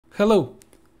Hello!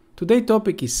 Today's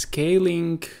topic is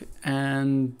scaling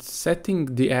and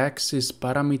setting the axis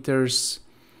parameters.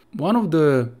 One of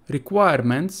the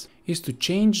requirements is to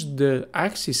change the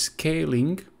axis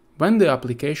scaling when the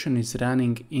application is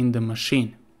running in the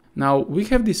machine. Now we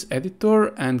have this editor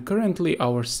and currently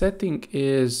our setting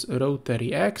is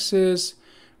rotary axis.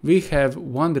 We have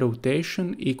one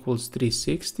rotation equals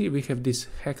 360. We have this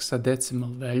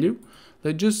hexadecimal value.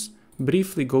 Let's just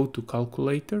briefly go to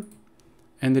calculator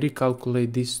and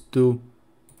recalculate this to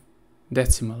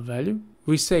decimal value.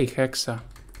 We say hexa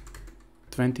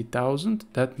 20,000,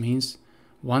 that means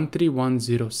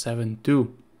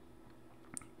 131072.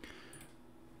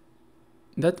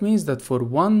 That means that for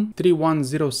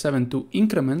 131072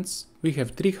 increments, we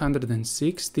have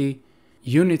 360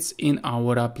 units in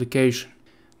our application.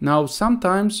 Now,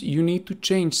 sometimes you need to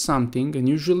change something and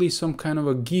usually some kind of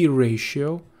a gear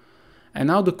ratio. And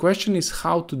now the question is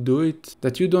how to do it,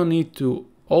 that you don't need to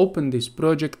open this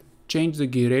project, change the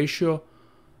gear ratio,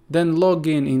 then log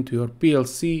in into your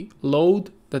PLC, load,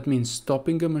 that means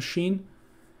stopping a machine,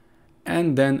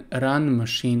 and then run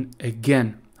machine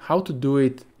again. How to do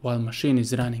it while machine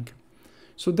is running.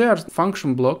 So there are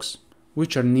function blocks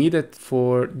which are needed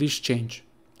for this change.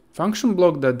 Function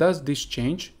block that does this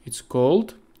change, it's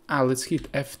called, let's hit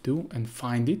F2 and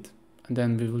find it, and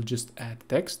then we will just add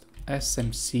text,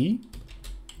 SMC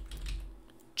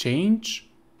change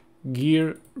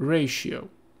gear ratio.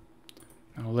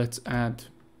 Now let's add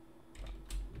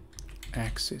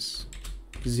axis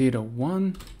 0,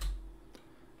 1,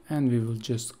 and we will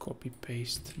just copy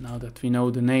paste now that we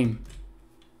know the name.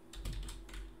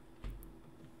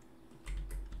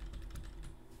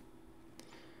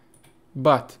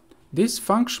 But this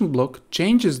function block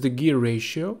changes the gear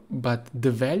ratio, but the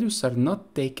values are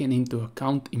not taken into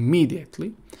account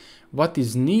immediately. What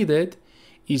is needed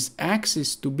is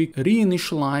axis to be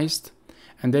reinitialized,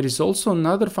 and there is also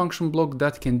another function block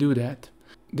that can do that.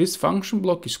 This function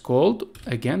block is called,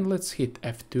 again, let's hit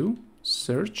F2,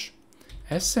 search,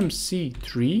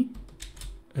 SMC3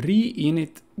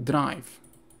 reinit drive.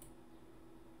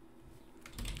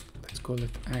 Let's call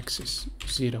it axis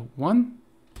 0, 1.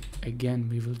 Again,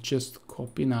 we will just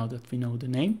copy now that we know the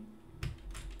name.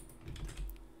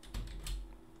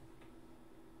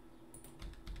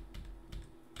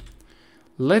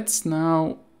 Let's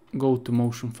now go to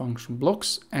motion function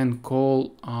blocks and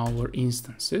call our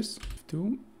instances.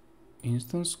 To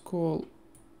instance call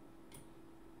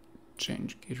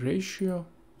change gear ratio,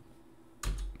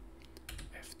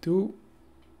 F2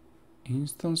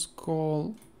 instance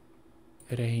call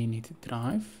reinit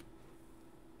drive,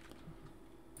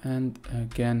 and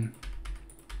again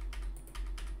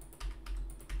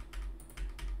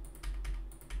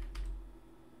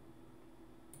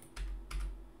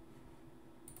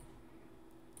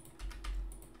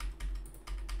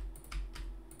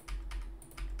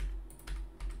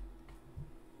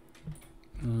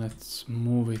let's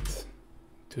move it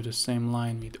to the same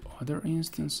line with other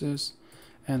instances,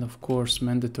 and of course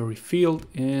mandatory field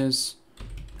is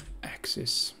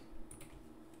axis.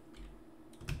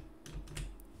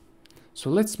 So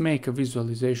let's make a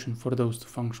visualization for those two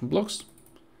function blocks,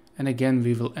 and again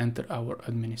we will enter our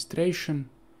administration.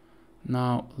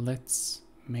 Now let's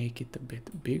make it a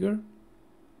bit bigger.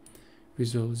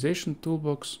 Visualization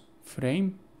toolbox,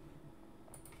 frame,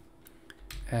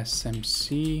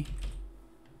 SMC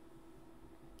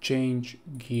change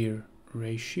gear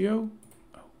ratio.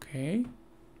 Okay,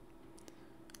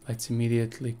 let's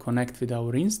immediately connect with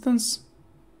our instance.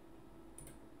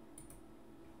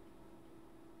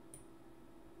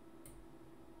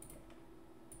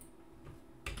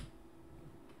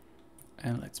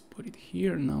 And let's put it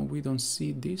here. Now we don't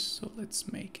see this, so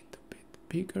let's make it a bit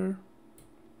bigger.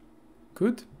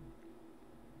 Good.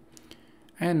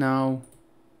 And now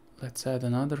let's add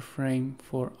another frame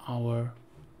for our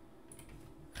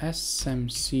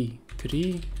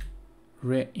SMC3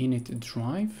 reinit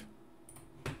drive.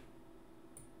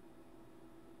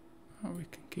 We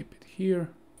can keep it here.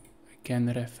 Again,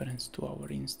 reference to our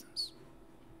instance.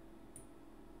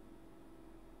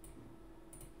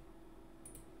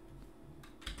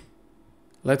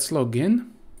 Let's log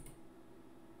in.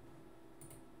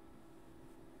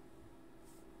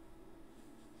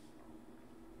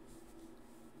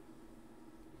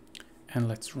 And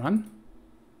let's run.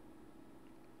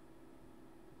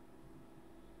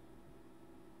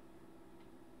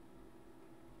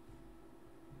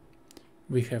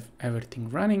 We have everything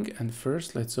running, and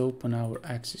first let's open our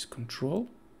axis control.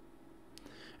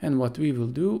 And what we will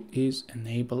do is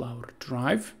enable our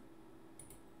drive.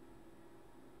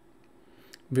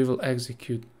 We will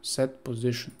execute set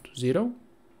position to 0.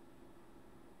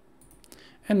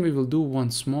 and we will do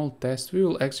one small test. We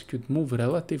will execute move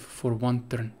relative for one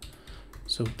turn.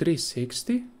 So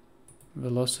 360,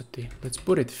 velocity, let's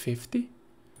put it 50,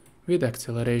 with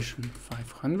acceleration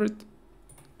 500,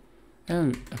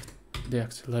 and the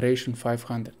acceleration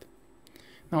 500.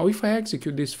 Now if I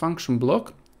execute this function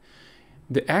block,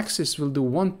 the axis will do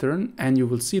one turn, and you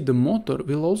will see the motor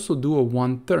will also do a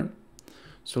one turn.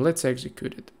 So let's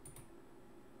execute it.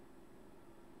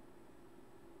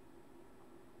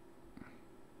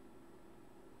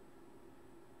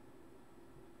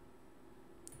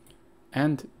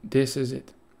 And this is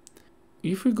it.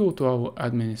 If we go to our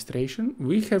administration,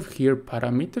 we have here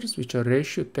parameters, which are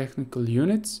ratio, technical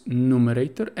units,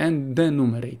 numerator and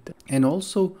denominator, and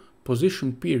also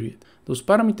position period. Those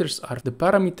parameters are the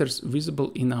parameters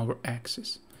visible in our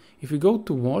axis. If we go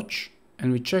to watch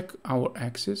and we check our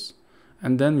axis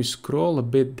and then we scroll a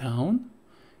bit down,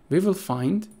 we will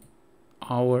find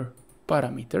our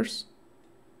parameters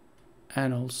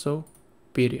and also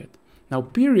period. Now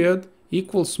period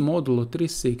equals modulo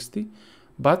 360,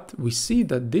 but we see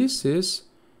that this is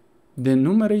the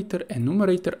numerator and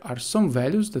numerator are some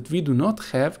values that we do not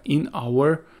have in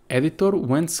our editor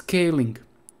when scaling.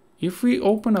 If we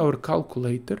open our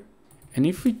calculator and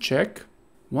if we check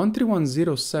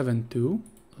 131072,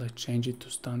 let's change it to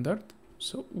standard.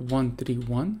 So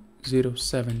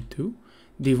 131072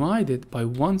 divided by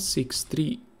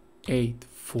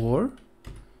 16384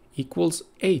 equals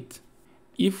 8.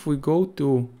 If we go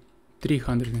to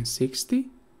 360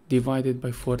 divided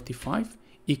by 45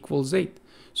 equals 8.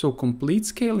 So complete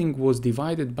scaling was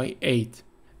divided by 8.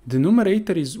 The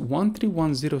numerator is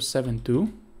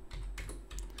 131072,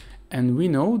 and we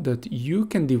know that you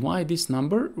can divide this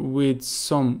number with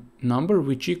some number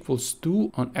which equals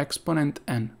 2 on exponent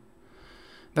n.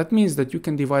 That means that you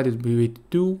can divide it with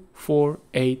 2, 4,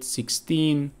 8,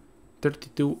 16,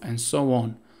 32 and so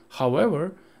on.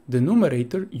 However, the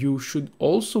numerator you should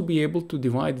also be able to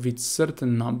divide with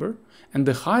certain number, and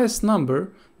the highest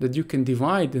number that you can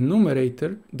divide the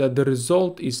numerator that the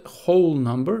result is whole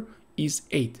number is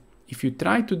 8. If you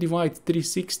try to divide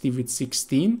 360 with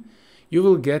 16, you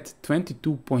will get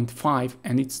 22.5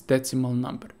 and its decimal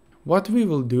number. What we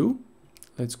will do,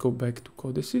 let's go back to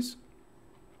codices,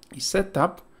 is set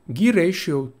up gear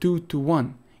ratio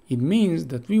 2:1. It means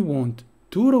that we want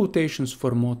 2 rotations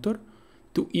for motor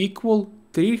to equal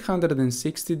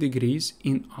 360 degrees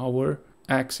in our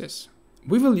axis.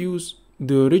 We will use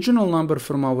the original number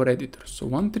from our editor, so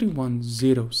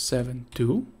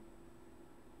 131072.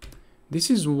 This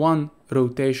is one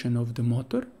rotation of the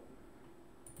motor,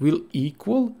 will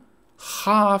equal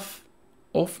half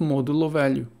of modulo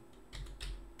value,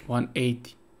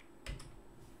 180.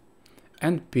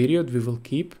 And period we will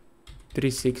keep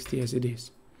 360 as it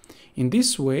is. In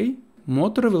this way,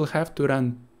 motor will have to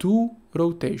run 2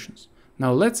 rotations.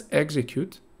 Now let's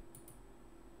execute.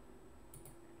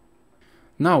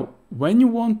 Now, when you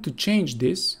want to change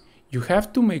this, you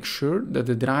have to make sure that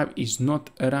the drive is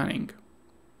not running.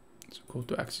 So go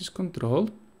to axis control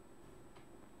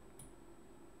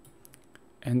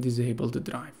and disable the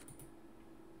drive.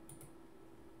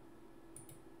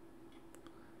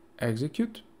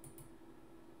 Execute.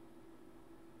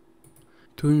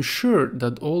 To ensure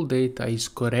that all data is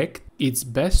correct, it's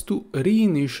best to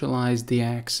reinitialize the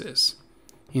axis.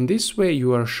 In this way,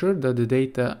 you are sure that the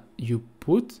data you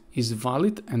put is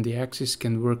valid and the axis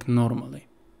can work normally.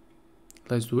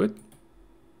 Let's do it.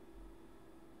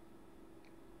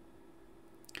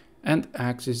 And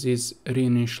axis is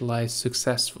reinitialized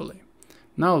successfully.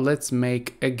 Now let's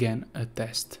make again a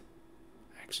test.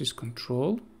 Axis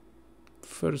control.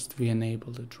 First we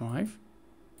enable the drive.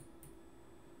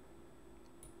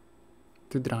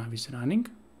 The drive is running.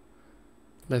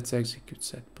 Let's execute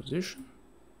set position.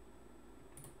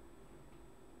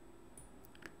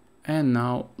 And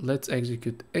now let's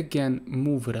execute again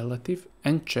move relative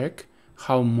and check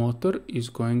how motor is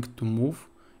going to move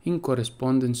in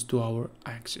correspondence to our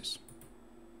axis.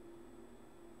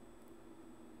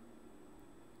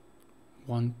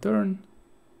 1 turn,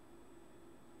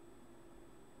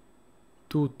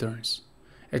 2 turns,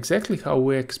 exactly how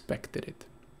we expected it.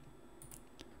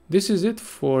 This is it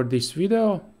for this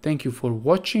video. Thank you for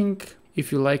watching.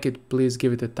 If you like it, please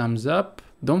give it a thumbs up.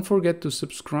 Don't forget to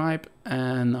subscribe,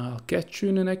 and I'll catch you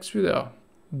in the next video.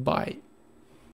 Bye.